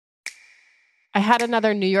I had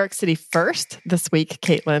another New York City first this week,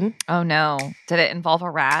 Caitlin. Oh, no. Did it involve a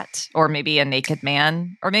rat or maybe a naked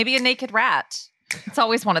man or maybe a naked rat? It's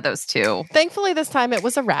always one of those two. Thankfully, this time it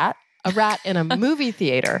was a rat in a movie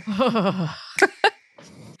theater.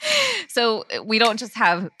 So we don't just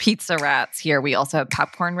have pizza rats here. We also have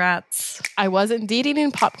popcorn rats. I was indeed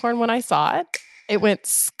eating popcorn when I saw it. It went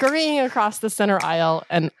scurrying across the center aisle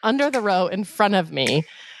and under the row in front of me.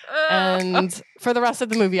 And for the rest of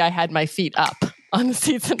the movie, I had my feet up on the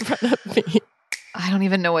seats in front of me. I don't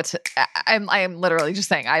even know what to... I am literally just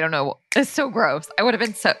saying, I don't know. It's so gross. I would have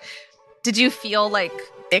been so... Did you feel like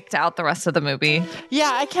icked out the rest of the movie?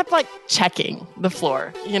 Yeah, I kept like checking the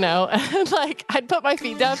floor, and like I'd put my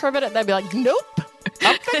feet down for a minute and I'd be like, nope,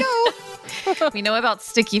 up I go. We know about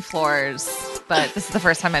sticky floors, but this is the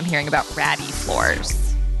first time I'm hearing about ratty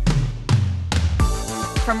floors.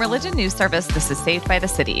 From Religion News Service, this is Saved by the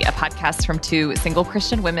City, a podcast from two single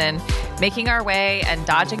Christian women making our way and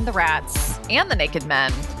dodging the rats and the naked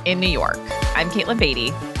men in New York. I'm Caitlin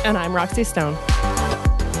Beatty. And I'm Roxy Stone.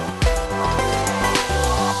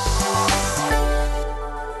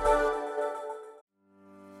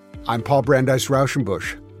 I'm Paul Brandeis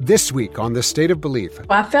Rauschenbusch. This week on The State of Belief.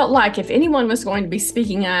 I felt like if anyone was going to be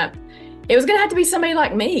speaking up, it was going to have to be somebody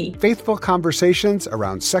like me. Faithful conversations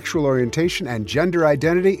around sexual orientation and gender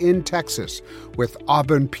identity in Texas with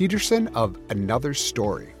Auburn Peterson of Another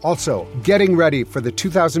Story. Also, getting ready for the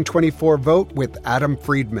 2024 vote with Adam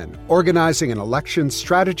Friedman, organizing an election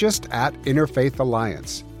strategist at Interfaith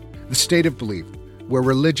Alliance. The State of Belief, where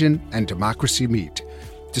religion and democracy meet.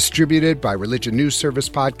 Distributed by Religion News Service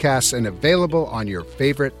Podcasts and available on your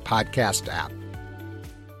favorite podcast app.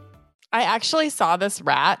 I actually saw this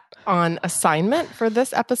rat on assignment for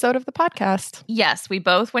this episode of the podcast. Yes, we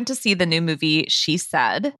both went to see the new movie, She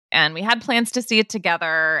Said, and we had plans to see it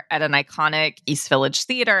together at an iconic East Village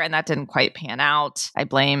theater, and that didn't quite pan out. I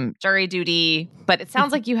blame jury duty, but it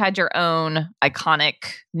sounds like you had your own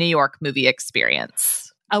iconic New York movie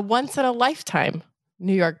experience. A once-in-a-lifetime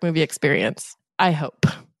New York movie experience, I hope.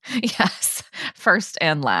 Yes, first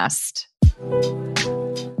and last.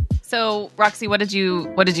 So, Roxy, what did you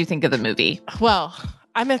think of the movie? Well,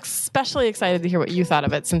 I'm especially excited to hear what you thought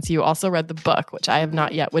of it since you also read the book, which I have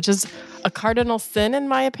not yet, which is a cardinal sin in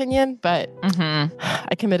my opinion, but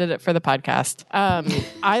I committed it for the podcast.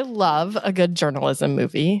 I love a good journalism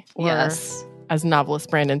movie, or yes, as novelist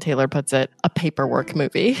Brandon Taylor puts it, a paperwork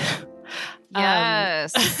movie.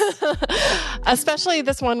 Yes. Especially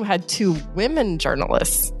this one had two women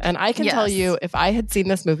journalists. And I can tell you, if I had seen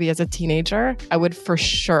this movie as a teenager, I would for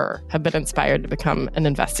sure have been inspired to become an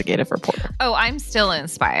investigative reporter. Oh, I'm still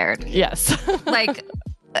inspired. Yes. Like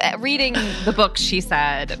reading the book, She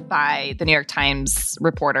Said, by the New York Times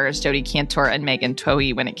reporters Jodi Kantor and Megan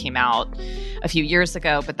Twohy when it came out a few years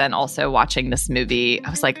ago, but then also watching this movie, I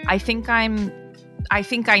was like, I think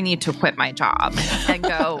I need to quit my job and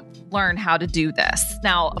go learn how to do this.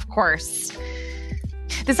 Now, of course,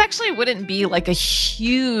 this actually wouldn't be like a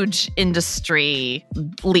huge industry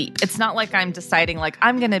leap. It's not like I'm deciding like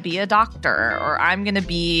I'm going to be a doctor or I'm going to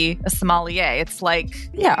be a sommelier. It's like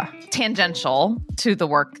tangential to the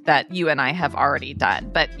work that you and I have already done.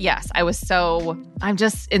 But yes, I'm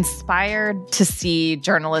just inspired to see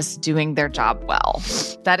journalists doing their job well.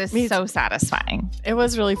 That is so satisfying. It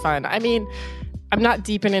was really fun. I mean, I'm not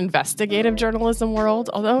deep in investigative journalism world,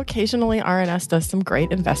 although occasionally RNS does some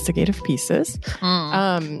great investigative pieces.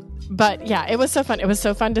 But yeah, it was so fun. It was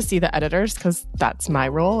so fun to see the editors because that's my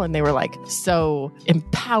role. And they were like so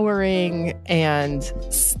empowering and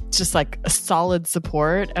just like a solid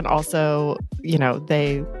support. And also,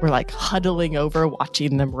 they were like huddling over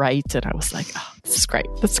watching them write. And I was like, oh, this is great.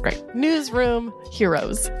 This is great. Newsroom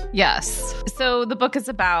heroes. Yes. So the book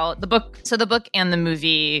and the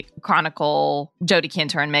movie chronicle Jodi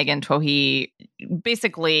Kantor and Megan Twohy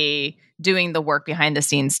basically doing the work behind the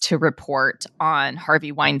scenes to report on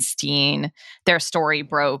Harvey Weinstein. Their story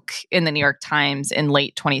broke in the New York Times in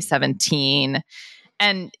late 2017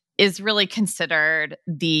 and is really considered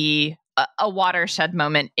a watershed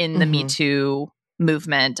moment in the Me Too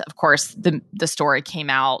movement. Of course, the story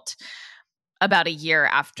came out about a year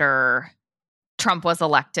after Trump was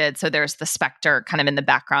elected. So there's the specter kind of in the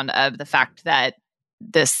background of the fact that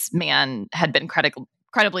this man had been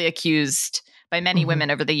credibly accused by many women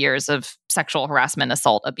over the years of sexual harassment,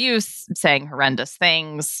 assault, abuse, saying horrendous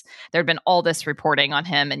things. There had been all this reporting on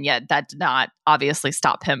him, and yet that did not obviously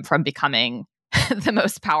stop him from becoming the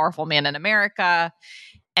most powerful man in America.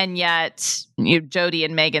 And yet, Jodi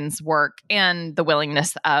and Megan's work and the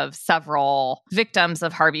willingness of several victims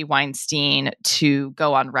of Harvey Weinstein to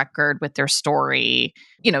go on record with their story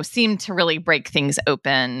seemed to really break things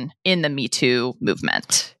open in the Me Too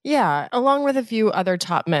movement. Yeah, along with a few other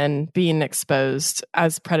top men being exposed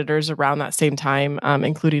as predators around that same time,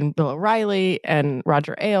 including Bill O'Reilly and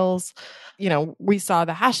Roger Ailes. We saw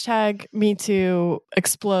the hashtag Me Too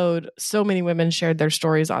explode. So many women shared their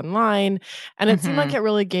stories online. And it seemed like it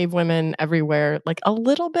really gave women everywhere like a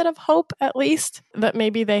little bit of hope, at least, that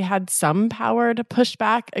maybe they had some power to push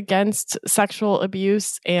back against sexual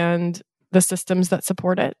abuse and the systems that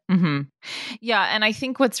support it. Yeah. And I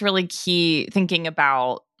think what's really key thinking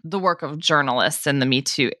about the work of journalists in the Me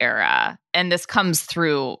Too era, and this comes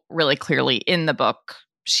through really clearly in the book,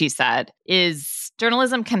 she said, is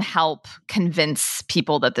journalism can help convince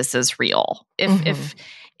people that this is real.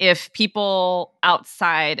 If people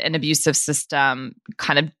outside an abusive system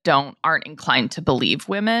kind of aren't inclined to believe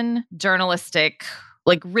women, journalistic,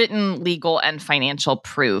 like written, legal, and financial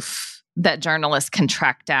proof that journalists can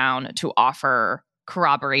track down to offer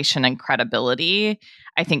corroboration and credibility,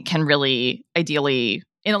 I think can really ideally,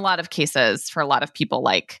 in a lot of cases, for a lot of people,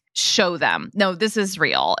 like show them, no, this is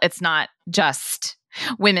real. It's not just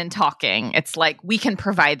women talking. It's like, we can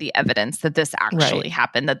provide the evidence that this actually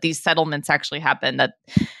happened, that these settlements actually happened, that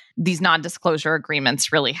these non-disclosure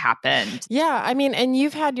agreements really happened. Yeah, I mean, and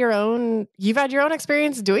you've had your own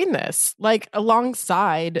experience doing this. Like,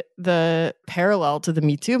 alongside the parallel to the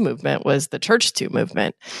Me Too movement was the Church Too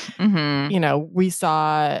movement. We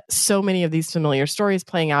saw so many of these familiar stories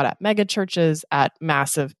playing out at mega churches, at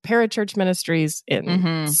massive parachurch ministries,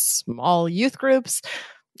 in small youth groups,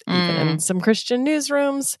 even in some Christian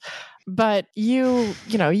newsrooms. But you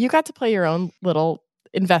got to play your own little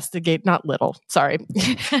you got to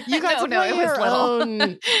play your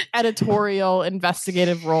own editorial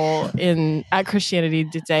investigative role at Christianity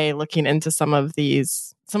Today, looking into some of the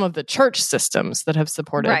church systems that have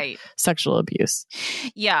supported sexual abuse.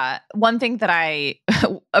 Yeah. One thing that I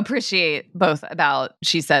appreciate both about,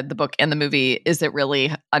 she said, the book and the movie is it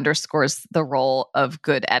really underscores the role of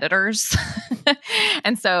good editors.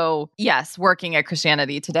 And so, yes, working at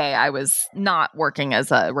Christianity Today, I was not working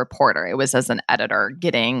as a reporter. It was as an editor,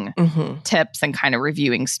 getting tips and kind of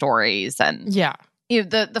reviewing stories. And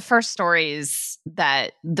the first stories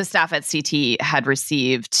that the staff at CT had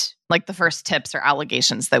received, like the first tips or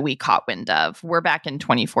allegations that we caught wind of, were back in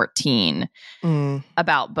 2014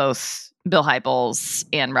 about both Bill Hybels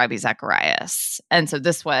and Ravi Zacharias. And so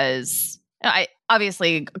this was,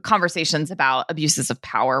 obviously, conversations about abuses of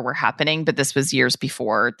power were happening, but this was years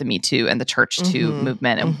before the Me Too and the Church Too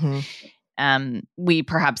movement. And we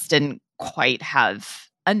perhaps didn't quite have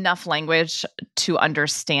enough language to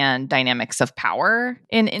understand dynamics of power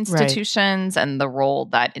in institutions and the role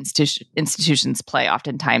that institutions play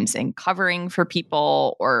oftentimes in covering for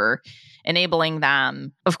people or enabling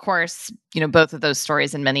them. Of course, both of those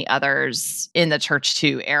stories and many others in the Church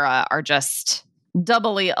Too era are just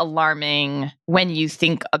doubly alarming when you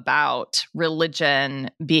think about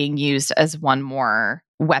religion being used as one more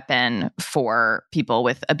weapon for people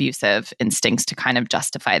with abusive instincts to kind of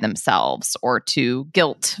justify themselves or to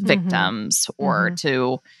guilt victims or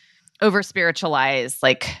to over-spiritualize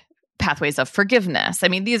like pathways of forgiveness. I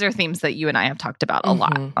mean, these are themes that you and I have talked about a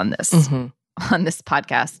lot on this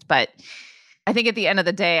podcast. But I think at the end of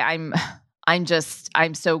the day, I'm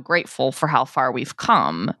so grateful for how far we've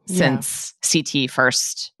come since CT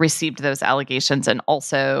first received those allegations. And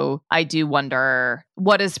also, I do wonder,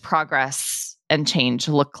 what does progress and change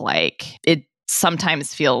look like? It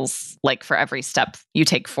sometimes feels like for every step you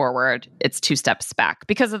take forward, it's 2 steps back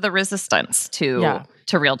because of the resistance to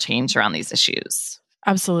real change around these issues.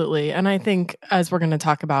 Absolutely. And I think, as we're going to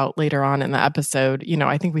talk about later on in the episode,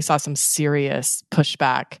 I think we saw some serious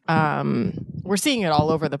pushback. We're seeing it all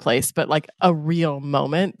over the place, but like a real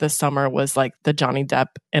moment this summer was like the Johnny Depp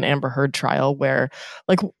and Amber Heard trial, where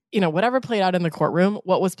whatever played out in the courtroom,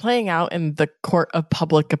 what was playing out in the court of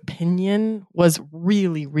public opinion was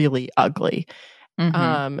really, really ugly.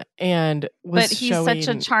 And was but he's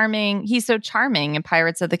so charming in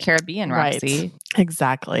Pirates of the Caribbean, Roxy. Right,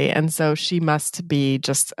 exactly. And so she must be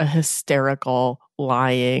just a hysterical,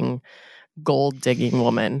 lying, gold-digging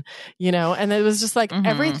woman, And it was just like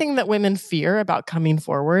everything that women fear about coming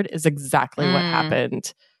forward is exactly what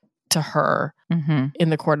happened to her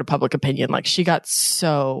in the court of public opinion. Like, she got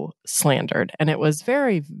so slandered, and it was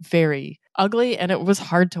very, very ugly, and it was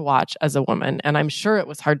hard to watch as a woman. And I'm sure it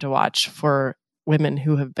was hard to watch for women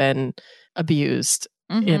who have been abused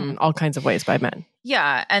in all kinds of ways by men.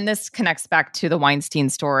 Yeah. And this connects back to the Weinstein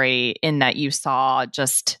story in that you saw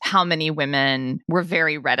just how many women were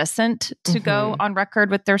very reticent to go on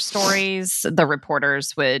record with their stories. The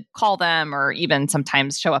reporters would call them or even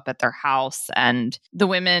sometimes show up at their house. And the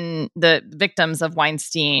women, the victims of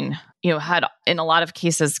Weinstein, had in a lot of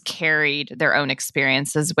cases carried their own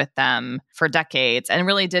experiences with them for decades and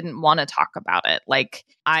really didn't want to talk about it. Like,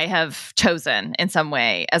 I have chosen in some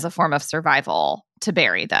way as a form of survival to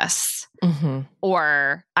bury this,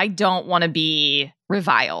 or I don't want to be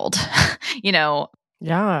reviled,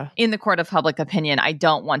 Yeah. In the court of public opinion, I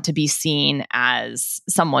don't want to be seen as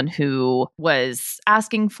someone who was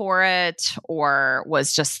asking for it or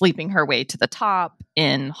was just sleeping her way to the top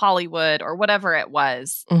in Hollywood or whatever it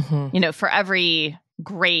was. For every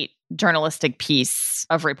great journalistic piece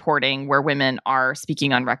of reporting where women are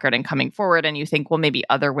speaking on record and coming forward, and you think, well, maybe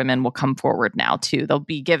other women will come forward now too. They'll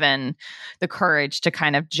be given the courage to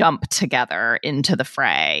kind of jump together into the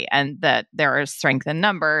fray, and that there is strength in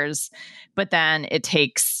numbers. But then it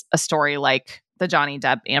takes a story like the Johnny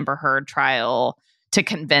Depp Amber Heard trial to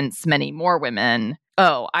convince many more women,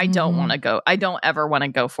 I don't want to go. I don't ever want to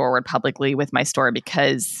go forward publicly with my story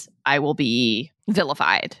because I will be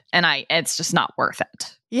vilified, and it's just not worth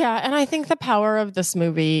it. Yeah. And I think the power of this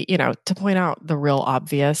movie, to point out the real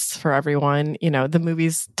obvious for everyone, the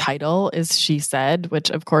movie's title is She Said, which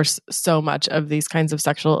of course, so much of these kinds of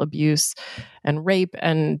sexual abuse and rape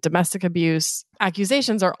and domestic abuse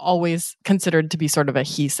accusations are always considered to be sort of a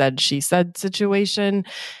he said, she said situation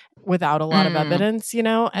without a lot of evidence, and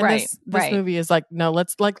this movie is like, no,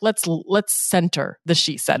 let's center the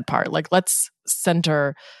she said part. Like, let's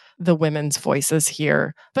center the women's voices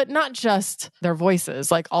here, but not just their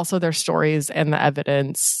voices, like also their stories and the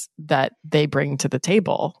evidence that they bring to the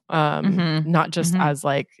table. Not just as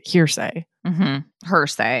like hearsay.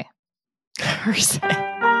 Hearsay.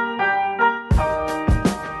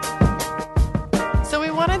 So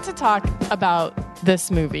we wanted to talk about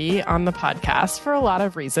this movie on the podcast for a lot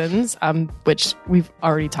of reasons, which we've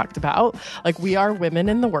already talked about. Like, we are women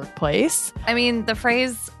in the workplace. I mean, the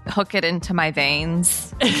phrase "hook it into my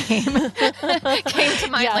veins" came to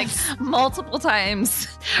mind like multiple times.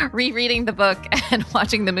 Rereading the book and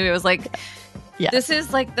watching the movie, I was like, this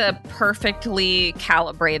is like the perfectly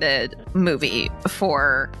calibrated movie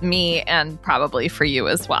for me and probably for you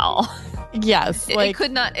as well. Yes. It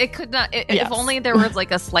could not. If only there was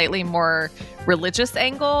like a slightly more religious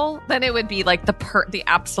angle, then it would be like the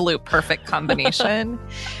absolute perfect combination.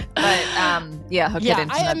 But hook it into my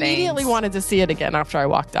veins. I immediately wanted to see it again after I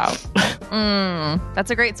walked out.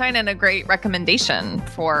 That's a great sign and a great recommendation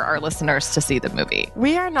for our listeners to see the movie.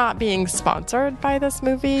 We are not being sponsored by this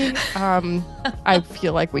movie. I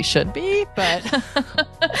feel like we should be, but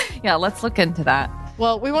yeah, let's look into that.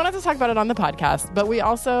 Well, we wanted to talk about it on the podcast, but we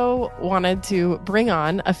also wanted to bring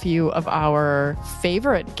on a few of our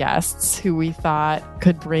favorite guests who we thought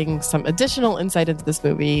could bring some additional insight into this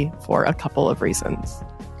movie for a couple of reasons.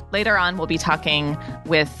 Later on, we'll be talking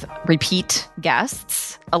with repeat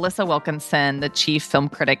guests, Alissa Wilkinson, the chief film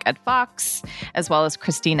critic at Fox, as well as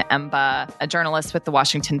Christine Emba, a journalist with The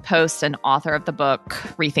Washington Post and author of the book,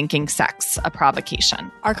 Rethinking Sex, A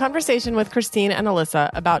Provocation. Our conversation with Christine and Alissa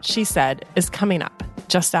about She Said is coming up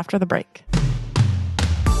just after the break.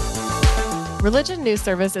 Religion News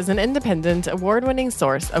Service is an independent, award-winning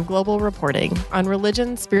source of global reporting on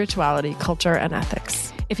religion, spirituality, culture, and ethics.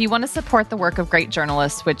 If you want to support the work of great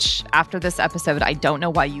journalists, which after this episode, I don't know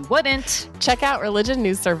why you wouldn't, check out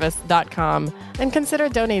religionnewsservice.com and consider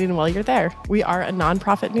donating while you're there. We are a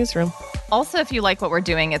nonprofit newsroom. Also, if you like what we're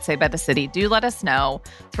doing at Saved by the City, do let us know.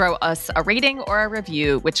 Throw us a rating or a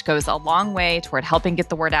review, which goes a long way toward helping get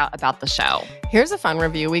the word out about the show. Here's a fun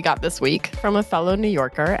review we got this week from a fellow New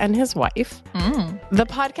Yorker and his wife. The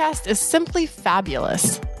podcast is simply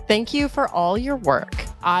fabulous. Thank you for all your work.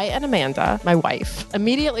 I and Amanda, my wife,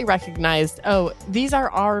 immediately recognized, these are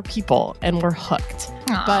our people, and we're hooked.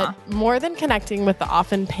 Aww. But more than connecting with the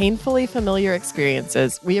often painfully familiar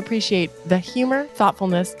experiences, we appreciate the humor,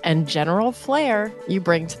 thoughtfulness, and general flair you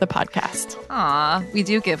bring to the podcast. We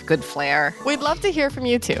do give good flair. We'd love to hear from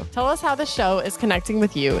you too. Tell us how the show is connecting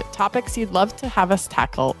with you, topics you'd love to have us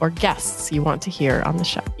tackle, or guests you want to hear on the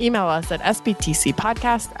show. Email us at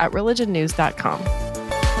sbtcpodcast@religionnews.com.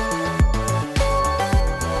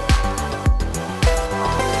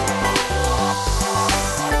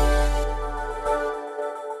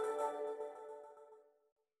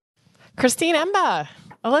 Christine Emba,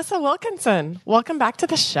 Alissa Wilkinson, welcome back to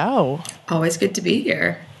the show. Always good to be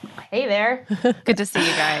here. Hey there. Good to see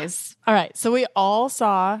you guys. All right. So we all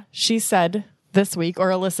saw She Said this week, or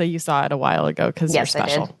Alissa, you saw it a while ago because you're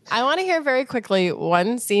special. I did. I want to hear very quickly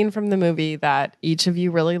one scene from the movie that each of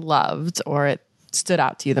you really loved or it stood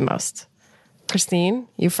out to you the most. Christine,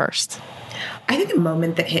 you first. I think a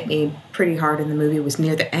moment that hit me pretty hard in the movie was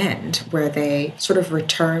near the end, where they sort of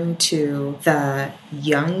returned to the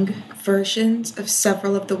young versions of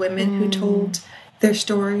several of the women who told their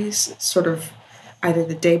stories, sort of either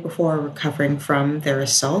the day before or recovering from their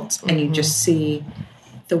assault, and you just see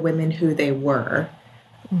the women who they were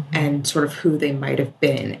and sort of who they might have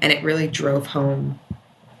been. And it really drove home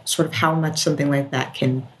sort of how much something like that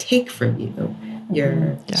can take from you.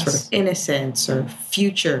 Your sort of innocence or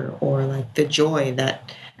future, or like the joy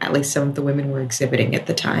that at least some of the women were exhibiting at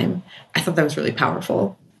the time. I thought that was really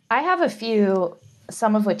powerful. I have a few,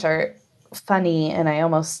 some of which are funny, and I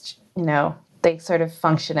almost, they sort of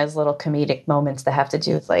function as little comedic moments that have to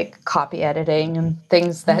do with like copy editing and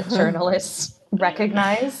things that journalists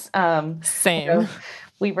recognize. Same.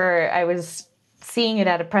 I was seeing it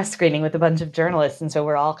at a press screening with a bunch of journalists, and so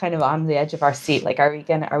we're all kind of on the edge of our seat. Like,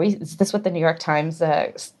 is this what the New York Times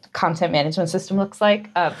content management system looks like?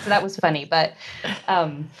 So that was funny. But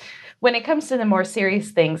when it comes to the more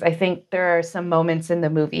serious things, I think there are some moments in the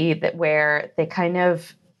movie where they kind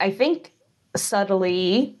of, I think,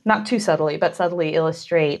 subtly, not too subtly, but subtly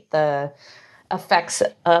illustrate the effects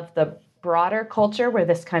of the broader culture where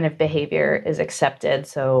this kind of behavior is accepted.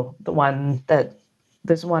 So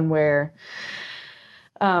there's one where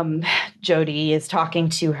Jodie is talking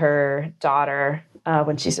to her daughter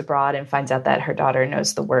when she's abroad and finds out that her daughter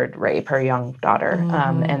knows the word rape, her young daughter.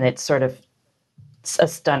 And it's sort of a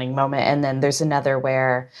stunning moment. And then there's another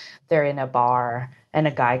where they're in a bar and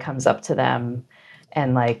a guy comes up to them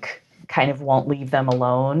and like kind of won't leave them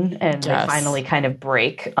alone. And they finally kind of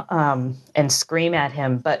break and scream at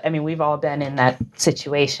him. But I mean, we've all been in that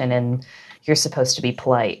situation, and you're supposed to be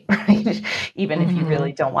polite, right? Even if you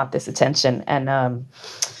really don't want this attention, and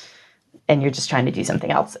you're just trying to do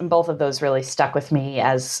something else. And both of those really stuck with me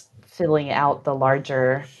as filling out the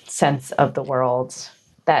larger sense of the world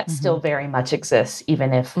that still very much exists,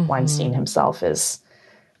 even if Weinstein himself is,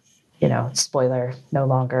 spoiler, no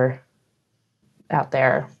longer out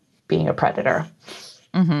there being a predator.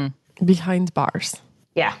 Behind bars.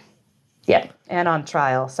 Yeah. And on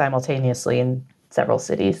trial simultaneously in several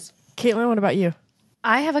cities. Caitlin, what about you?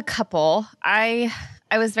 I have a couple. I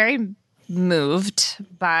was very moved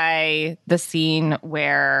by the scene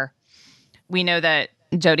where we know that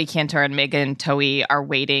Jodie Cantor and Megan Towie are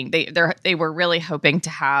waiting. They were really hoping to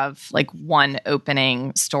have like one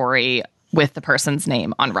opening story with the person's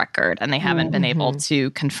name on record, and they haven't been able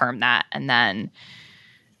to confirm that. And then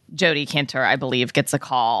Jodie Cantor, I believe, gets a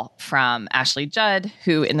call from Ashley Judd,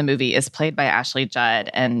 who in the movie is played by Ashley Judd.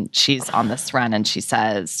 And she's on this run, and she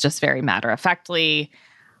says, just very matter-of-factly,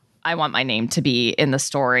 I want my name to be in the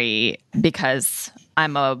story because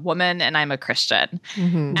I'm a woman and I'm a Christian.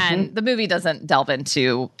 And the movie doesn't delve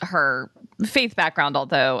into her faith background,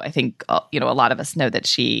 although I think, a lot of us know that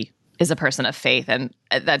she is a person of faith. And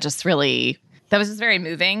that was just very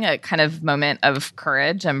moving, a kind of moment of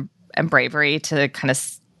courage and bravery to kind of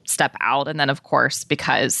step out. And then, of course,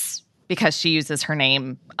 because she uses her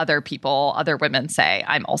name, other women say,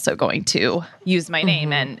 I'm also going to use my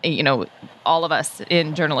name. And, all of us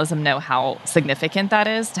in journalism know how significant that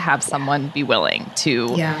is, to have someone be willing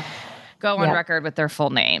to go on record with their full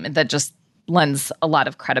name. And that just lends a lot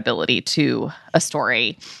of credibility to a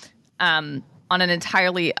story. On an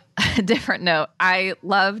entirely different note, I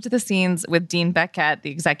loved the scenes with Dean Beckett, the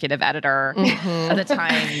executive editor of the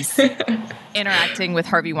Times, interacting with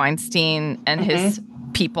Harvey Weinstein and his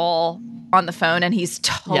people on the phone, and he's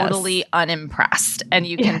totally unimpressed. And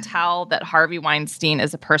you can tell that Harvey Weinstein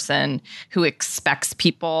is a person who expects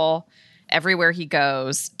people everywhere he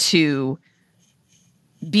goes to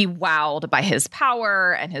be wowed by his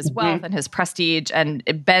power and his wealth and his prestige and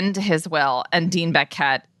bend to his will. And Dean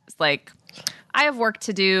Beckett is like, I have work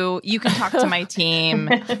to do. You can talk to my team.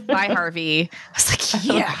 Bye, Harvey. I was like,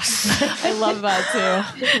 yes. I love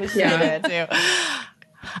that too. It was so good too.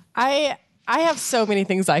 I have so many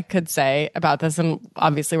things I could say about this, and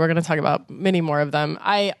obviously we're going to talk about many more of them.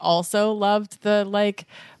 I also loved the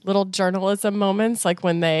little journalism moments, like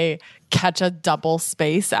when they catch a double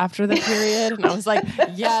space after the period, and I was like,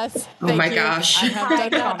 yes, oh my gosh, I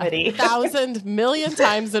have done that 1,000 million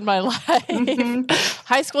times in my life.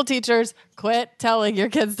 High school teachers, quit telling your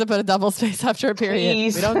kids to put a double space after a period.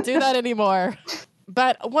 Please. We don't do that anymore.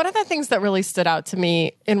 But one of the things that really stood out to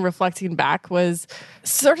me in reflecting back was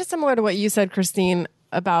sort of similar to what you said, Christine.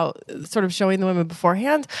 about sort of showing the women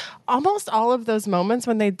beforehand, almost all of those moments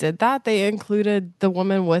when they did that, they included the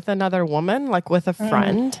woman with another woman, like with a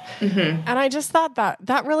friend. Mm-hmm. And I just thought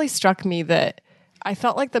that really struck me, that I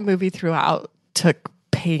felt like the movie throughout took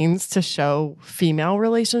pains to show female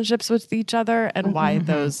relationships with each other and why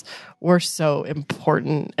those were so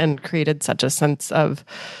important and created such a sense of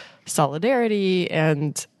solidarity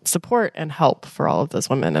and support and help for all of those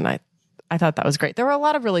women. And I thought that was great. There were a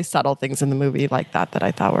lot of really subtle things in the movie like that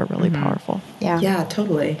I thought were really powerful. Yeah,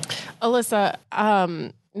 totally. Alyssa,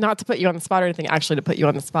 not to put you on the spot or anything, actually to put you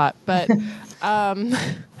on the spot, but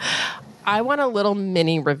I want a little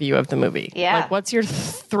mini review of the movie. Yeah. Like, what's your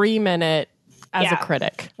 3-minute as a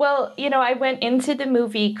critic? Well, I went into the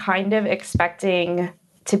movie kind of expecting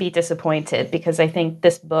to be disappointed, because I think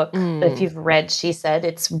this book, if you've read She Said,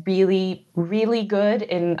 it's really, really good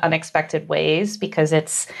in unexpected ways, because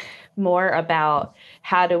it's more about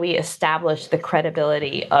how do we establish the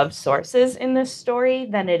credibility of sources in this story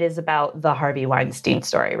than it is about the Harvey Weinstein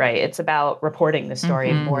story, right? It's about reporting the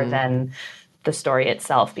story more than the story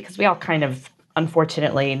itself, because we all kind of,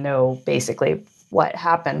 unfortunately, know basically what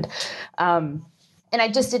happened. And I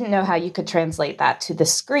just didn't know how you could translate that to the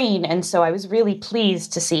screen. And so I was really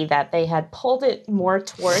pleased to see that they had pulled it more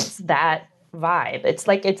towards that vibe. It's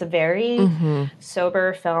like, it's a very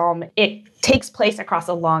sober film. It takes place across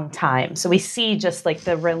a long time. So we see just like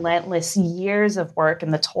the relentless years of work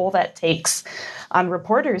and the toll that takes on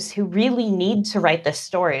reporters who really need to write this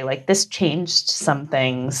story. Like, this changed some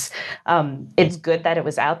things. It's good that it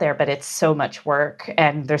was out there, but it's so much work.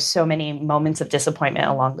 And there's so many moments of disappointment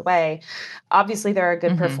along the way. Obviously, there are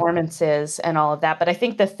good performances and all of that. But I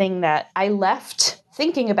think the thing that I left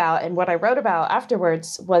thinking about and what I wrote about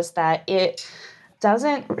afterwards was that it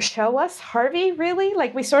doesn't show us Harvey, really.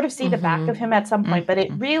 Like, we sort of see the back of him at some point, but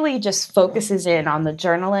it really just focuses in on the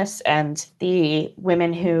journalists and the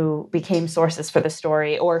women who became sources for the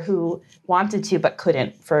story, or who wanted to but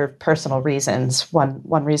couldn't for personal reasons, one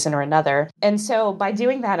reason or another. And so by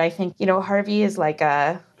doing that, I think, Harvey is like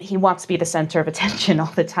he wants to be the center of attention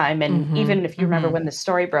all the time. And even if you remember when the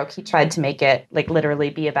story broke, he tried to make it like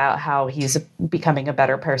literally be about how he's becoming a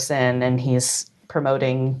better person and he's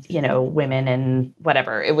promoting, women and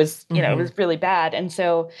whatever. It was, it was really bad. And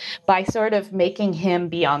so by sort of making him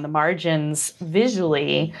be on the margins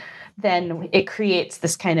visually, then it creates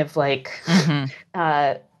this kind of like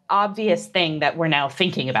obvious thing that we're now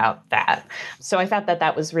thinking about that. So I thought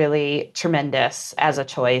that was really tremendous as a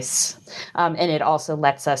choice. And it also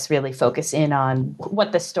lets us really focus in on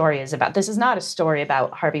what the story is about. This is not a story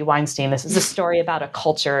about Harvey Weinstein. This is a story about a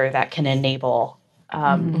culture that can enable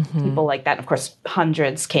people like that. And of course,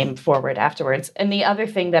 hundreds came forward afterwards. And the other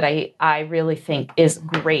thing that I really think is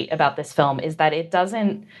great about this film is that it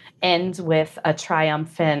doesn't end with a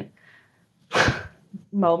triumphant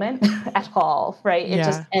moment at all, right? It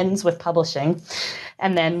just ends with publishing.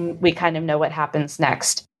 And then we kind of know what happens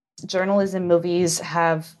next. Journalism movies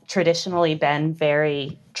have traditionally been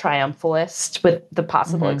very triumphalist, with the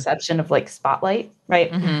possible exception of like Spotlight,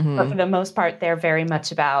 right? But for the most part, they're very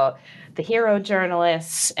much about the hero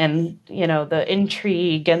journalists and, the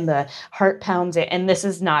intrigue and the heart pounding. And this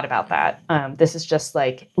is not about that. This is just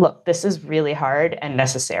like, look, this is really hard and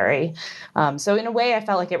necessary. So in a way, I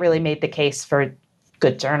felt like it really made the case for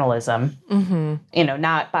good journalism,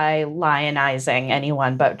 not by lionizing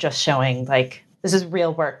anyone, but just showing like, this is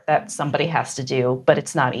real work that somebody has to do, but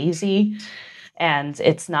it's not easy. And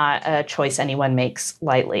it's not a choice anyone makes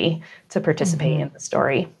lightly to participate in the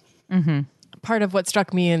story. Part of what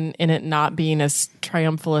struck me in it not being as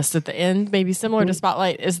triumphalist at the end, maybe similar to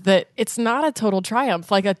Spotlight, is that it's not a total triumph,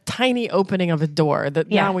 like a tiny opening of a door that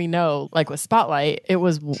now we know, like with Spotlight, it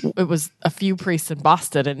was a few priests in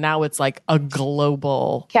Boston, and now it's like a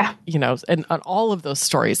global, and all of those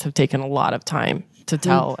stories have taken a lot of time to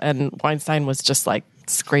tell. And Weinstein was just like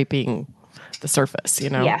scraping the surface,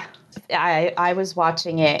 Yeah. I was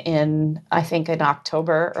watching it I think in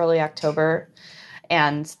October, early October.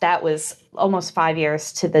 And that was almost 5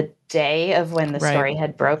 years to the day of when the story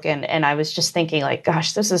had broken. And I was just thinking like,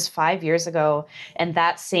 gosh, this is 5 years ago. And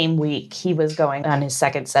that same week he was going on his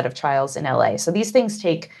second set of trials in LA. So these things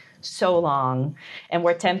take so long, and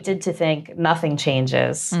we're tempted to think nothing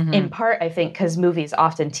changes. In part, I think, because movies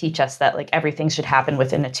often teach us that like everything should happen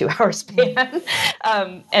within a 2-hour span.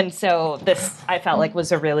 And so this, I felt like,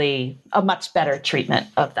 was a much better treatment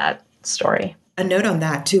of that story. A note on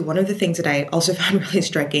that, too. One of the things that I also found really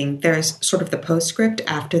striking, there's sort of the postscript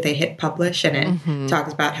after they hit publish, and it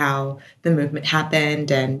talks about how the movement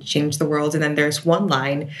happened and changed the world. And then there's one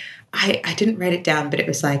line, I didn't write it down, but it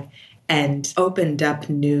was like, and opened up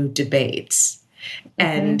new debates.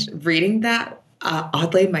 And reading that,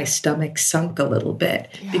 oddly, my stomach sunk a little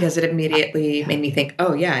bit because it immediately made me think,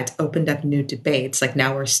 oh, yeah, it's opened up new debates. Like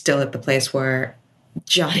now we're still at the place where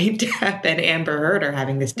Johnny Depp and Amber Heard are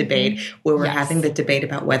having this debate where we're having the debate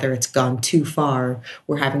about whether it's gone too far.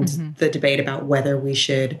 We're having the debate about whether we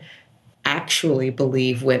should actually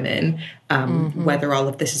believe women, whether all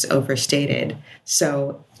of this is overstated.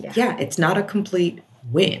 So, yeah, it's not a complete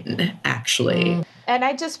win, actually. And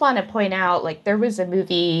I just want to point out, like, there was a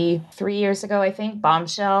movie 3 years ago, I think,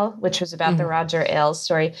 Bombshell, which was about the Roger Ailes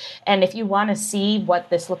story. And if you want to see what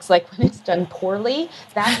this looks like when it's done poorly,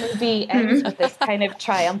 that movie ends with this kind of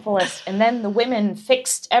triumphalist. And then the women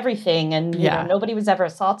fixed everything, and you know, nobody was ever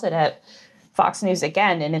assaulted at Fox News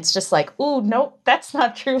again. And it's just like, ooh, nope, that's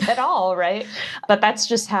not true at all, right? But that's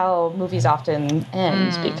just how movies often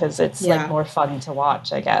end because it's like more fun to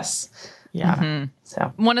watch, I guess. Yeah.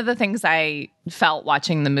 So one of the things I felt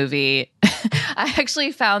watching the movie, I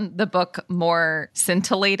actually found the book more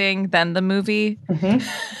scintillating than the movie,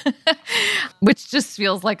 which just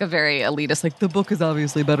feels like a very elitist, like the book is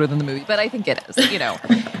obviously better than the movie, but I think it is, you know.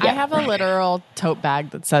 I have a literal tote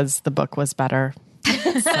bag that says the book was better.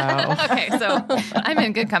 Okay, so I'm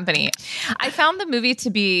in good company. I found the movie to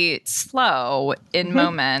be slow in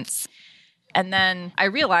moments. And then I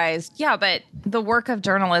realized, but the work of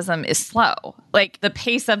journalism is slow. Like the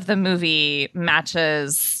pace of the movie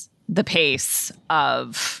matches the pace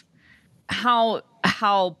of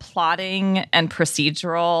how plotting and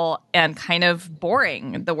procedural and kind of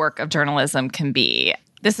boring the work of journalism can be.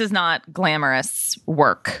 This is not glamorous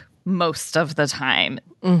work most of the time.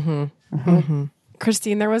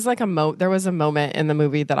 Christine, there was like a moment in the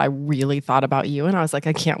movie that I really thought about you, and I was like,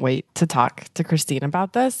 I can't wait to talk to Christine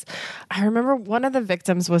about this. I remember one of the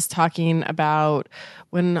victims was talking about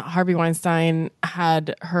when Harvey Weinstein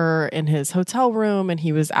had her in his hotel room and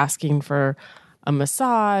he was asking for a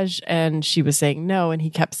massage and she was saying no, and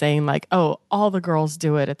he kept saying like, oh, all the girls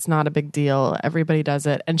do it. It's not a big deal. Everybody does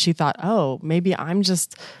it. And she thought, oh, maybe I'm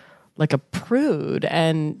just like a prude.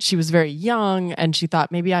 And she was very young and she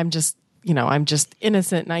thought maybe I'm just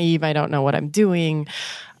innocent, naive. I don't know what I'm doing.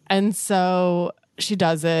 And so she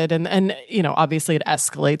does it. And obviously it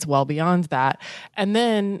escalates well beyond that. And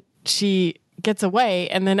then she gets away.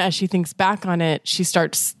 And then as she thinks back on it, she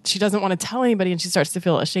doesn't want to tell anybody. And she starts to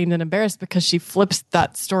feel ashamed and embarrassed because she flips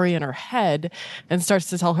that story in her head and starts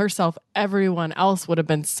to tell herself everyone else would have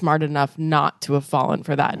been smart enough not to have fallen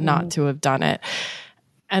for that, not to have done it.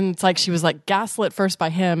 And it's like she was like gaslit first by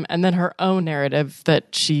him, and then her own narrative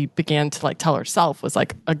that she began to like tell herself was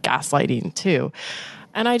like a gaslighting too.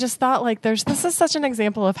 And I just thought like this is such an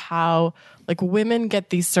example of how like women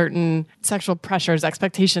get these certain sexual pressures,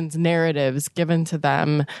 expectations, narratives given to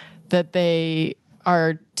them that they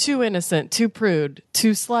are too innocent, too prude,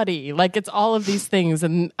 too slutty. Like it's all of these things.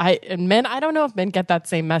 And men, I don't know if men get that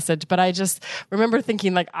same message, but I just remember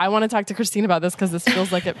thinking like, I want to talk to Christine about this because this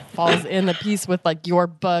feels like it falls in the piece with like your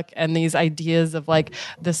book and these ideas of like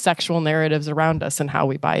the sexual narratives around us and how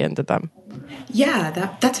we buy into them. Yeah,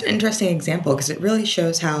 that's an interesting example because it really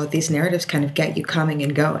shows how these narratives kind of get you coming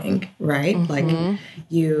and going, right? Like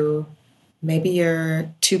maybe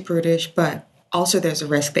you're too prudish, but also there's a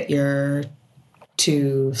risk that you're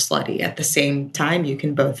too slutty at the same time. You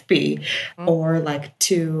can both be, or like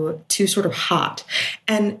too sort of hot.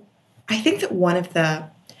 And I think that one of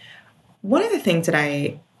the things that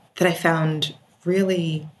I found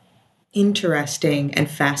really interesting and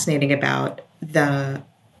fascinating about the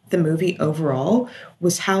movie overall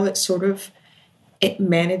was how it focused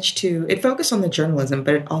on the journalism,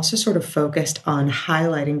 but it also sort of focused on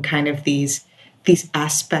highlighting kind of these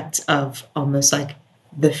aspects of almost like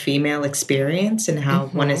the female experience and how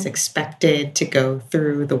one is expected to go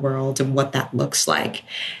through the world and what that looks like.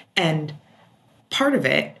 And part of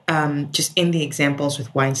it, just in the examples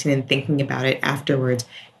with Weinstein and thinking about it afterwards,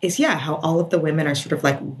 is how all of the women are sort of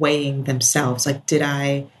like weighing themselves. Like, did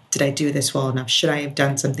I do this well enough? Should I have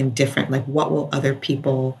done something different? Like, what will other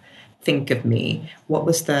people think of me? What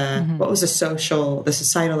was the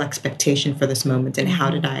societal expectation for this moment, and how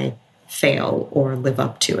did I fail or live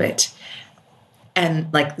up to it?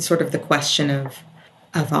 And like sort of the question of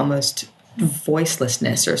almost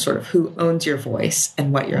voicelessness, or sort of who owns your voice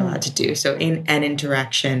and what you're allowed to do. So in an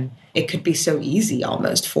interaction, it could be so easy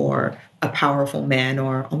almost for a powerful man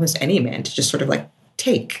or almost any man to just sort of like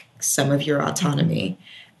take some of your autonomy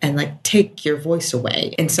and like take your voice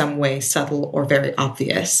away in some way, subtle or very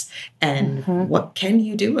obvious. And what can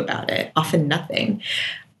you do about it? Often nothing.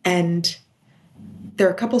 And there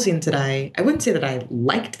are a couple scenes that I wouldn't say that I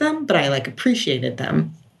liked them, but I like appreciated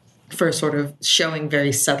them for sort of showing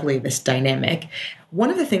very subtly this dynamic. one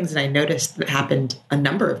of the things that I noticed that happened a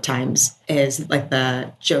number of times is like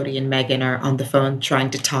the Jody and Megan are on the phone trying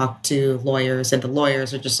to talk to lawyers, and the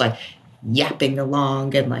lawyers are just like yapping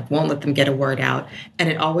along and like won't let them get a word out. And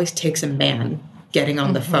it always takes a man getting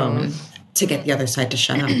on the phone to get the other side to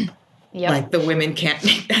shut up. Yep. Like the women can't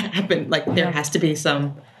make that happen. Like there has to be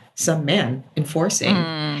some man enforcing.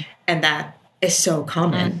 And that is so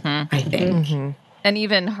common, I think. And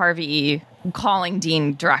even Harvey calling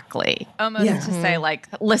Dean directly, almost to say, like,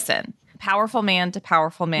 listen, powerful man to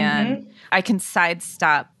powerful man, I can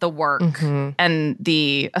sidestep the work and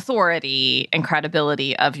the authority and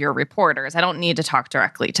credibility of your reporters. I don't need to talk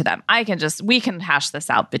directly to them. We can hash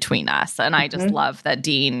this out between us. And I just love that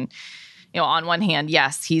Dean, on one hand,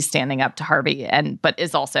 yes, he's standing up to Harvey, but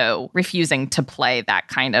is also refusing to play that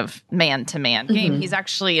kind of man-to-man game. He's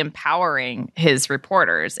actually empowering his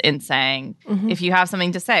reporters in saying, if you have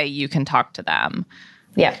something to say, you can talk to them.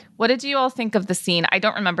 Yeah. What did you all think of the scene? I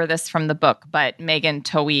don't remember this from the book, but Megan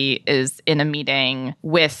Towie is in a meeting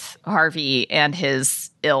with Harvey and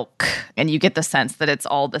his ilk, and you get the sense that it's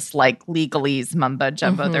all this like legalese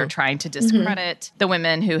mumbo-jumbo. They're trying to discredit the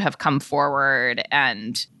women who have come forward,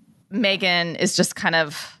 and Megan is just kind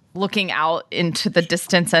of looking out into the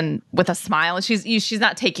distance and with a smile. She's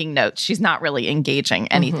not taking notes. She's not really engaging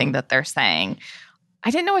anything that they're saying.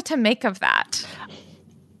 I didn't know what to make of that.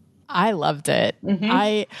 I loved it.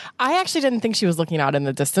 I actually didn't think she was looking out in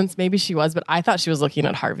the distance. Maybe she was, but I thought she was looking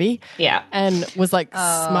at Harvey. Yeah. And was like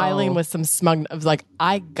smiling with some smug of like,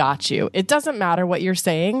 I got you. It doesn't matter what you're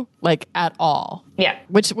saying, like at all. Yeah.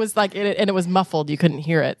 Which was like, and it was muffled. You couldn't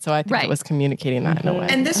hear it. So I think it was communicating that in a way.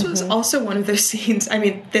 And this was also one of those scenes. I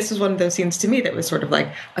mean, this was one of those scenes to me that was sort of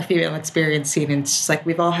like a female experience scene. And it's just like,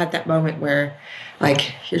 we've all had that moment where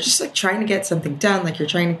like, you're just like trying to get something done. Like you're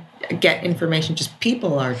trying to get information. Just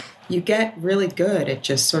you get really good at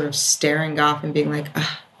just sort of staring off and being like,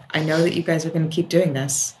 I know that you guys are going to keep doing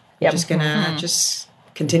this. You're just going to just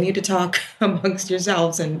continue to talk amongst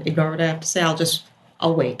yourselves and ignore what I have to say.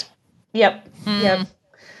 I'll wait. Yep.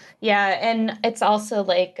 Yeah, and it's also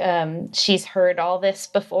like she's heard all this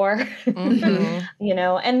before, and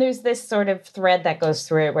there's this sort of thread that goes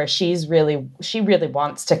through it where she really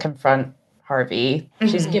wants to confront Harvey.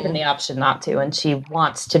 She's given the option not to, and she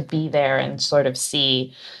wants to be there and sort of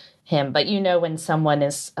see him. But when someone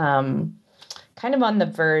is kind of on the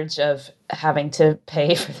verge of having to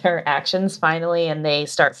pay for their actions finally, and they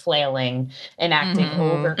start flailing and acting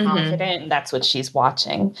overconfident, and that's what she's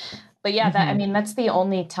watching. But yeah, that's the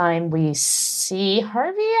only time we see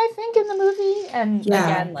Harvey, I think, in the movie. And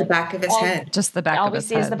again, the back of his head. Just the back of his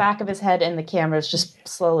head. All we see is the back of his head, and the camera's just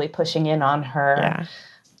slowly pushing in on her. Yeah.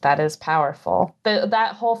 That is powerful.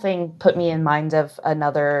 That whole thing put me in mind of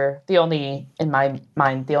the only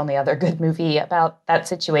other good movie about that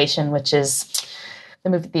situation, which is the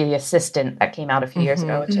movie The Assistant that came out a few years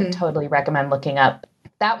ago, which I totally recommend looking up.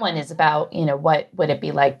 That one is about, what would it be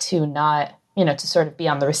like to not, to sort of be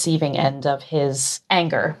on the receiving end of his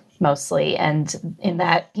anger mostly. And in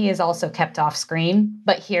that he is also kept off screen.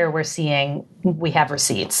 But here we have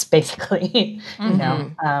receipts, basically,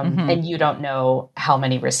 and you don't know how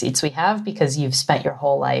many receipts we have because you've spent your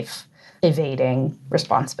whole life evading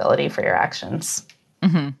responsibility for your actions.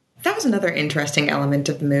 That was another interesting element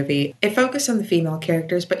of the movie. It focused on the female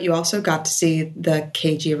characters, but you also got to see the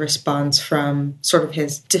cagey response from sort of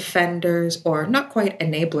his defenders, or not quite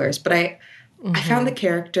enablers, but I found the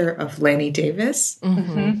character of Lanny Davis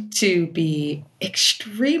to be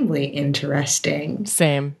extremely interesting.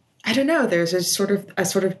 Same. I don't know. There's a sort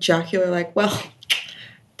of jocular, like, well,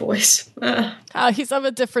 boys. He's of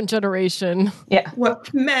a different generation. Yeah.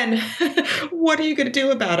 What men? What are you going to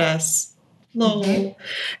do about us? Lol.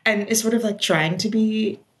 And is sort of like trying to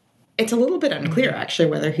be. It's a little bit unclear, actually,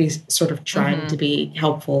 whether he's sort of trying to be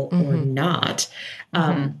helpful or not.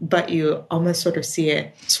 But you almost sort of see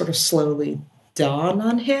it sort of slowly dawn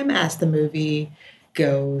on him as the movie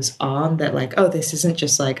goes on, that like, oh, this isn't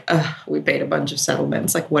just like, we paid a bunch of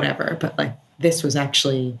settlements, like whatever, but like this was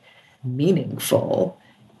actually meaningful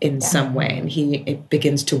in some way, and it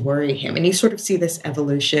begins to worry him. And you sort of see this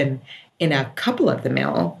evolution in a couple of the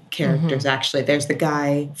male characters. Actually, there's a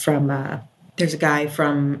guy from I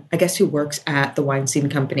guess who works at the Weinstein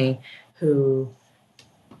Company who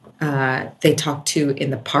they talk to in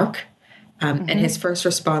the park. And his first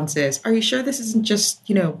response is, are you sure this isn't just,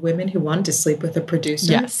 women who wanted to sleep with a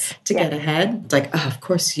producer to get ahead? It's like, oh, of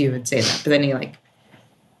course you would say that. But then he like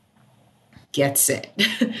gets it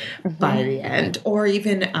by the end. Or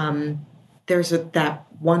even there's that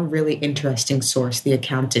one really interesting source, the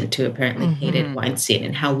accountant who apparently hated Weinstein,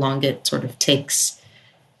 and how long it sort of takes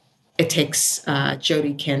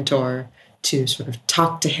Jodi Kantor to sort of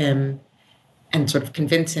talk to him and sort of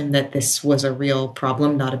convince him that this was a real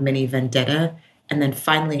problem, not a mini vendetta, and then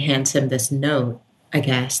finally hands him this note, I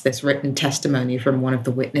guess, this written testimony from one of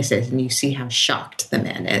the witnesses, and you see how shocked the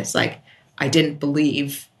man is. Like, I didn't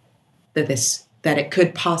believe that it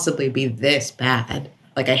could possibly be this bad.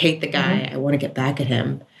 Like, I hate the guy, I want to get back at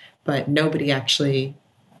him, but very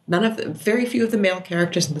few of the male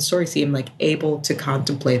characters in the story seem like able to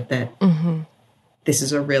contemplate that this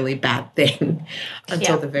is a really bad thing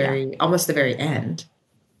until almost the very end.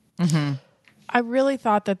 I really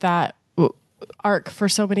thought that arc for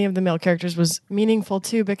so many of the male characters was meaningful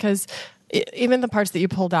too, because even the parts that you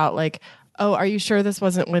pulled out, like, oh, are you sure this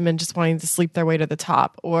wasn't women just wanting to sleep their way to the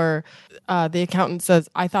top? Or the accountant says,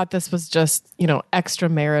 I thought this was just,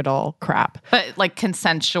 extramarital crap. But like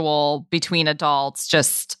consensual between adults,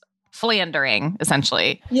 just philandering,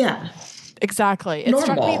 essentially. Yeah. Exactly. It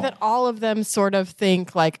struck me that all of them sort of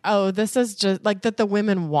think like, oh, this is just like that the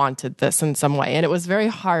women wanted this in some way. And it was very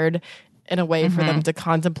hard in a way for them to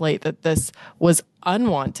contemplate that this was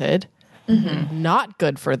unwanted, not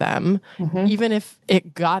good for them, even if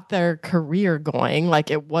it got their career going. Like,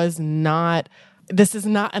 this is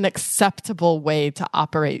not an acceptable way to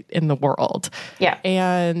operate in the world. Yeah.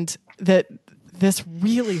 And that this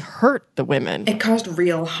really hurt the women. It caused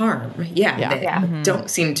real harm. They don't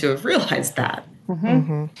seem to have realized that.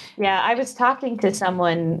 Yeah, I was talking to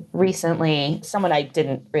someone recently, someone I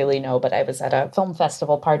didn't really know, but I was at a film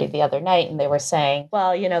festival party the other night, and they were saying,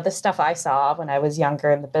 well, the stuff I saw when I was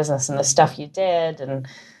younger in the business and the stuff you did, and,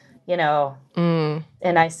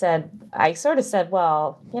 and I sort of said,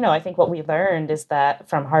 well, I think what we learned is that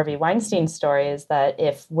from Harvey Weinstein's story is that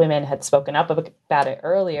if women had spoken up about it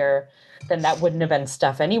earlier, then that wouldn't have been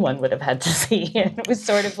stuff anyone would have had to see. And it was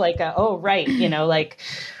sort of like,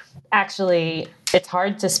 actually, it's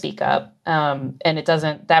hard to speak up, and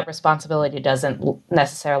that responsibility doesn't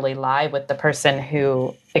necessarily lie with the person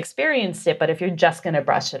who experienced it. But if you're just going to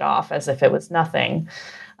brush it off as if it was nothing,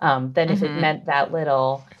 then if it meant that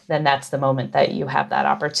little, then that's the moment that you have that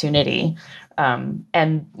opportunity. And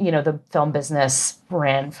the film business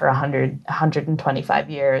ran for 125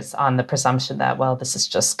 years on the presumption that, well, this is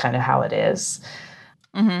just kind of how it is.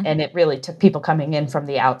 And it really took people coming in from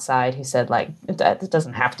the outside who said, like, it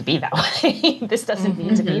doesn't have to be that way. This doesn't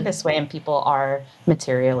need to be this way. And people are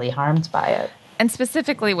materially harmed by it. And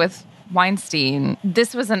specifically with Weinstein,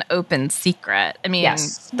 this was an open secret. I mean,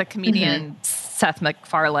 the comedian Seth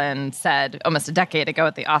MacFarlane said almost a decade ago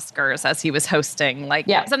at the Oscars as he was hosting,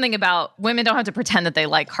 something about women don't have to pretend that they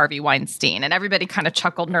like Harvey Weinstein. And everybody kind of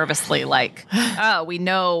chuckled nervously, like, oh, we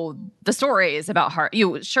know the stories about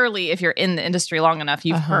surely if you're in the industry long enough,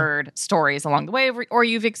 you've heard stories along the way or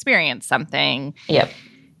you've experienced something. Yep.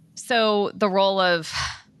 So the role of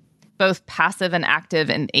both passive and active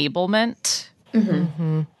enablement.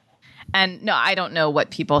 And no, I don't know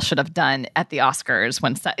what people should have done at the Oscars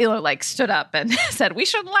when stood up and said, we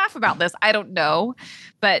shouldn't laugh about this. I don't know.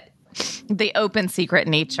 But the open secret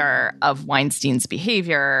nature of Weinstein's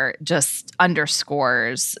behavior just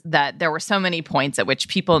underscores that there were so many points at which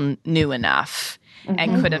people knew enough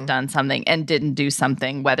and could have done something and didn't do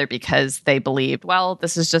something, whether because they believed, well,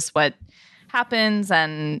 this is just what happens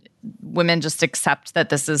and women just accept that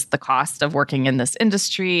this is the cost of working in this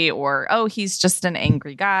industry, or, oh, he's just an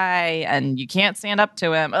angry guy and you can't stand up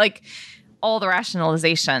to him. Like, all the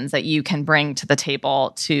rationalizations that you can bring to the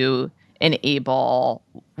table to enable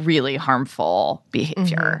really harmful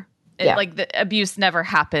behavior. Like, the abuse never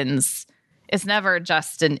happens. It's never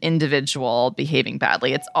just an individual behaving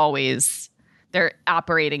badly. It's always they're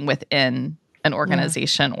operating within an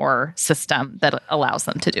organization or system that allows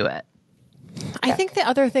them to do it. I think the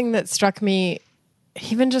other thing that struck me,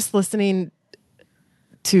 even just listening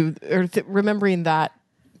to or remembering that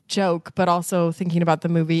joke, but also thinking about the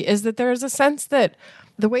movie, is that there's a sense that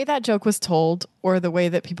the way that joke was told, or the way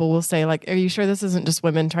that people will say, like, are you sure this isn't just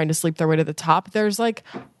women trying to sleep their way to the top? There's like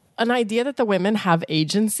an idea that the women have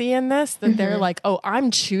agency in this, that they're like, oh,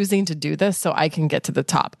 I'm choosing to do this so I can get to the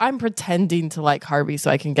top. I'm pretending to like Harvey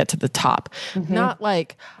so I can get to the top. Not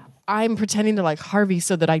like, I'm pretending to like Harvey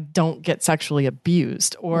so that I don't get sexually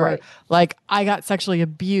abused, or like I got sexually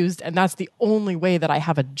abused and that's the only way that I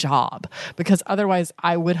have a job, because otherwise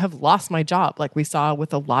I would have lost my job, like we saw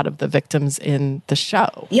with a lot of the victims in the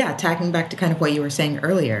show. Yeah, tacking back to kind of what you were saying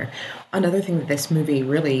earlier, another thing that this movie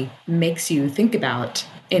really makes you think about,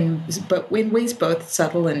 in ways both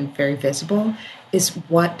subtle and very visible, is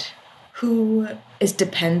who is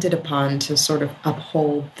dependent upon to sort of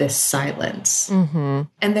uphold this silence. And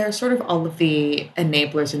there are sort of all of the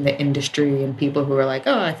enablers in the industry and people who are like,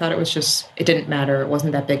 oh, I thought it didn't matter, it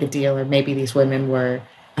wasn't that big a deal, or maybe these women were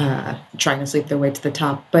trying to sleep their way to the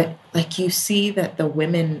top. But like you see that the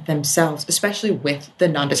women themselves, especially with the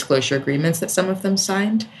non-disclosure agreements that some of them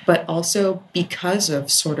signed, but also because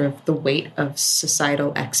of sort of the weight of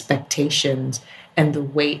societal expectations and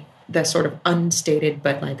the sort of unstated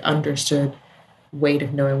but like understood weight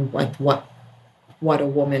of knowing like what a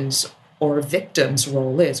woman's or a victim's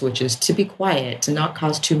role is, which is to be quiet, to not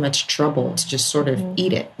cause too much trouble, to just sort of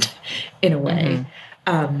eat it in a way.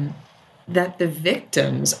 That the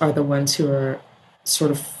victims are the ones who are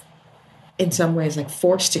sort of, in some ways, like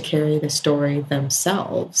forced to carry the story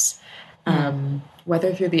themselves,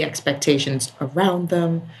 whether through the expectations around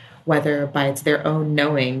them, whether by it's their own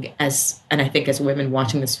knowing. And I think as women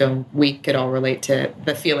watching this film, we could all relate to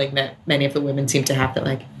the feeling that many of the women seem to have that,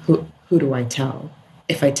 like, who do I tell?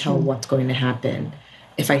 If I tell what's going to happen,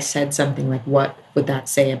 if I said something, like, what would that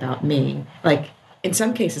say about me? Like, in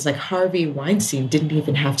some cases, like Harvey Weinstein didn't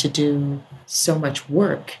even have to do so much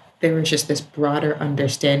work. There was just this broader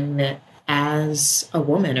understanding that as a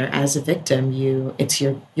woman or as a victim, you're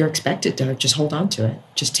expected to just hold on to it,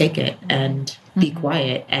 just take it and be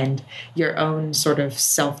quiet. And your own sort of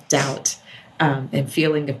self-doubt and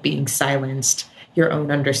feeling of being silenced, your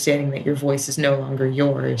own understanding that your voice is no longer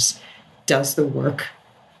yours, does the work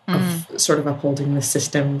of sort of upholding the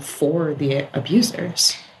system for the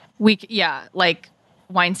abusers. Like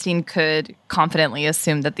Weinstein could confidently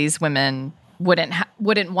assume that these women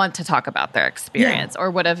wouldn't want to talk about their experience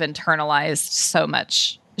or would have internalized so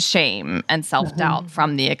much shame and self-doubt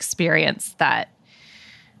from the experience that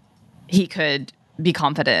he could be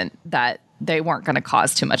confident that they weren't going to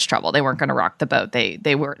cause too much trouble. They weren't going to rock the boat.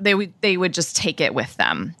 They would just take it with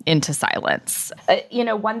them into silence.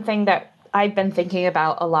 One thing that I've been thinking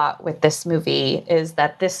about a lot with this movie is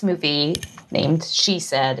that this movie named She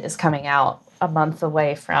Said is coming out a month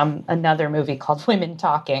away from another movie called Women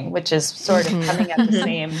Talking, which is sort of coming at the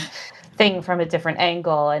same thing from a different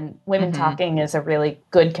angle. And Women Talking is a really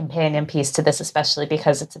good companion piece to this, especially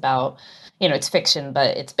because it's about, it's fiction,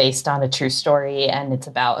 but it's based on a true story. And it's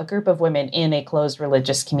about a group of women in a closed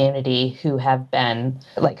religious community who have been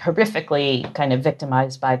like horrifically kind of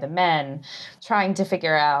victimized by the men, trying to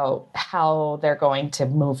figure out how they're going to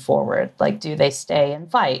move forward. Like, do they stay and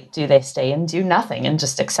fight? Do they stay and do nothing and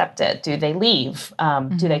just accept it? Do they leave?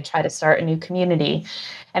 Do they try to start a new community?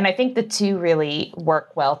 And I think the two really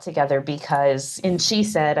work well together because in She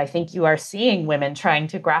Said, I think you are seeing women trying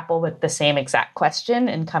to grapple with the same exact question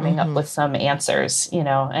and coming up with some answers,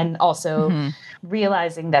 and also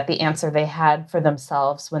realizing that the answer they had for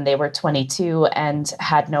themselves when they were 22 and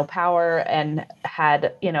had no power and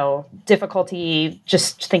had, difficulty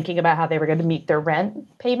just thinking about how they were going to meet their rent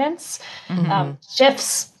payments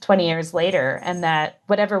shifts 20 years later, and that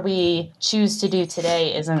whatever we choose to do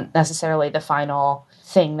today isn't necessarily the final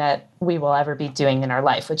thing that we will ever be doing in our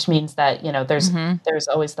life, which means that, there's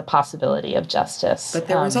always the possibility of justice. But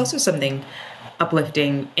there was also something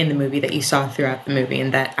uplifting in the movie that you saw throughout the movie,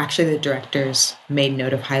 and that actually the directors made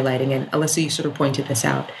note of highlighting. And Alissa, you sort of pointed this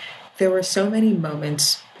out. There were so many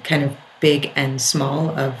moments, kind of big and small,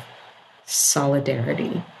 of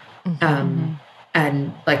solidarity,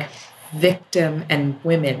 and like victim and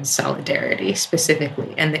women solidarity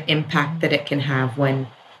specifically, and the impact that it can have when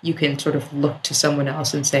you can sort of look to someone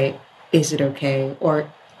else and say, is it okay?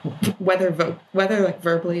 Or whether like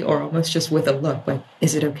verbally or almost just with a look, like,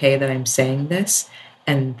 is it okay that I'm saying this?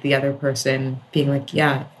 And the other person being like,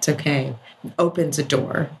 yeah, it's okay. Opens a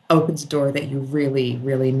door that you really,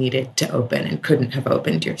 really needed to open and couldn't have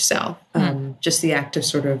opened yourself. Just the act of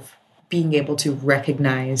sort of being able to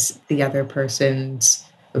recognize the other person's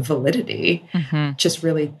validity just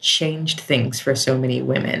really changed things for so many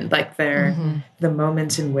women. Like the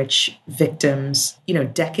moments in which victims,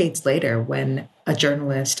 decades later, when a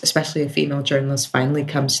journalist, especially a female journalist, finally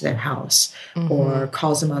comes to their house or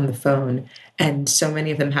calls them on the phone, and so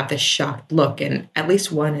many of them have this shocked look, and at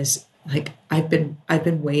least one is like, I've been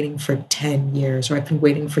waiting for 10 years, or I've been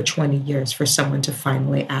waiting for 20 years for someone to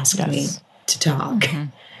finally ask me to talk.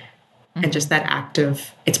 And just that act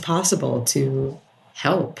of, it's possible to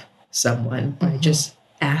help someone by just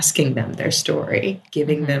asking them their story,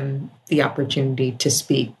 giving them the opportunity to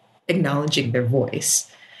speak, acknowledging their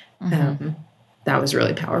voice. That was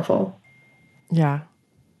really powerful. Yeah,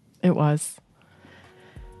 it was.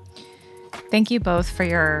 Thank you both for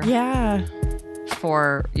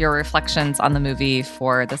your reflections on the movie,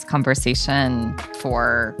 for this conversation,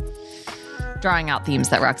 for drawing out themes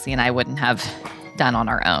that Roxy and I wouldn't have done on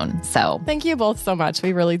our own. So thank you both so much.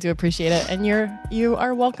 We really do appreciate it. And you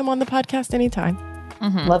are welcome on the podcast anytime.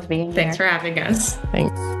 Love being here. Thanks for having us.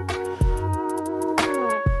 Thanks.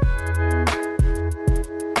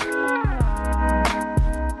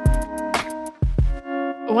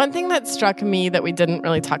 One thing that struck me that we didn't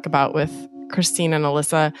really talk about with Christine and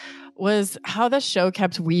Alissa was how the show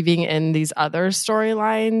kept weaving in these other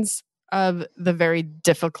storylines of the very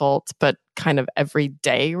difficult but kind of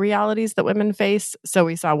everyday realities that women face. So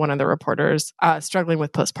we saw one of the reporters struggling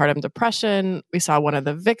with postpartum depression. We saw one of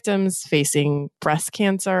the victims facing breast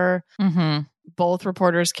cancer. Mm-hmm. Both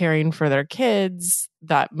reporters caring for their kids,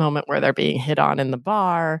 that moment where they're being hit on in the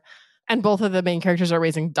bar. And both of the main characters are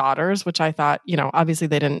raising daughters, which I thought, obviously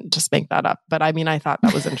they didn't just make that up. But I mean, I thought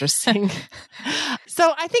that was interesting.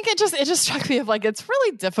 So I think it just struck me of like, it's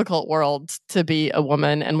really difficult world to be a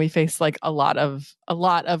woman. And we face like a lot of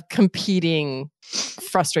competing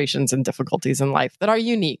frustrations and difficulties in life that are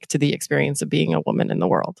unique to the experience of being a woman in the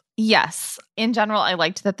world. Yes. In general, I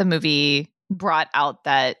liked that the movie brought out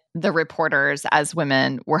that the reporters as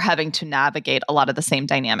women were having to navigate a lot of the same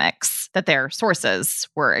dynamics that their sources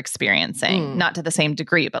were experiencing, not to the same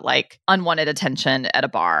degree, but like unwanted attention at a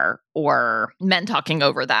bar or men talking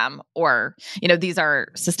over them, or, these are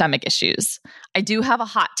systemic issues. I do have a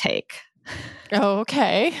hot take. Oh,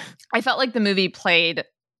 okay. I felt like the movie played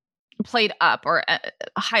up or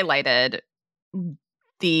highlighted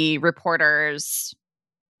the reporters'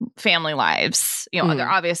 family lives. They're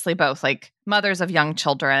obviously both like mothers of young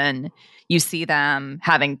children. You see them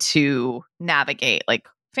having to navigate like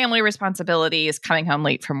family responsibilities, coming home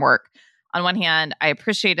late from work. On one hand, I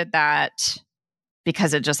appreciated that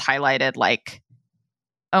because it just highlighted like,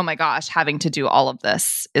 oh my gosh, having to do all of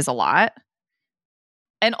this is a lot.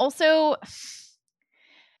 And also,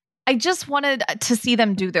 I just wanted to see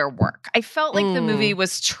them do their work. I felt like the movie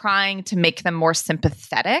was trying to make them more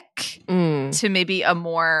sympathetic to maybe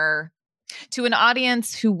to an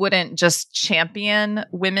audience who wouldn't just champion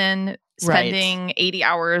women spending 80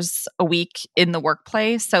 hours a week in the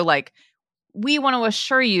workplace. So like, we want to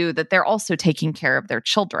assure you that they're also taking care of their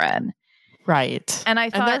children. Right. And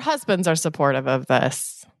I thought, and their husbands are supportive of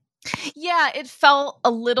this. Yeah, it felt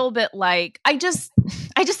a little bit like I just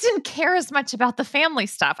didn't care as much about the family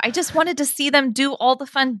stuff. I just wanted to see them do all the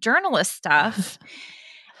fun journalist stuff.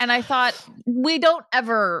 And I thought we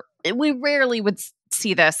rarely would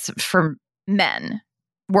see this for men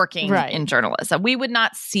working in journalism. We would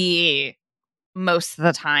not see most of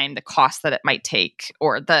the time the cost that it might take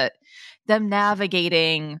or them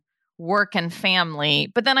navigating work and family.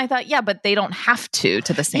 But then I thought, but they don't have to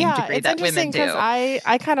the same degree that women do.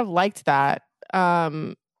 I kind of liked that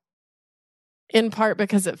in part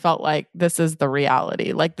because it felt like this is the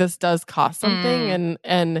reality. Like this does cost something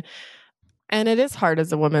and it is hard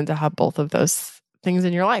as a woman to have both of those things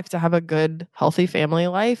in your life, to have a good, healthy family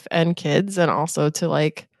life and kids, and also to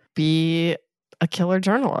like be a killer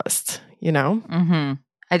journalist, Mm-hmm.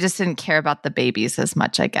 I just didn't care about the babies as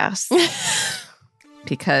much, I guess.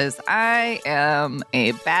 Because I am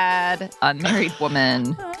a bad unmarried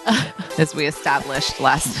woman, as we established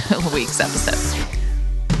last week's episode.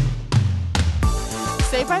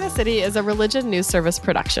 Saved by the City is a Religion News Service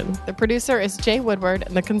production. The producer is Jay Woodward,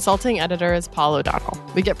 and the consulting editor is Paul O'Donnell.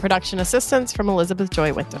 We get production assistance from Elizabeth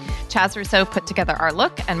Joy Winton. Chaz Rousseau put together our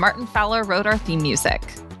look, and Martin Fowler wrote our theme music.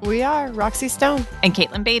 We are Roxy Stone and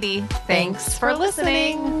Caitlin Beatty. Thanks for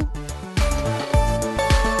listening.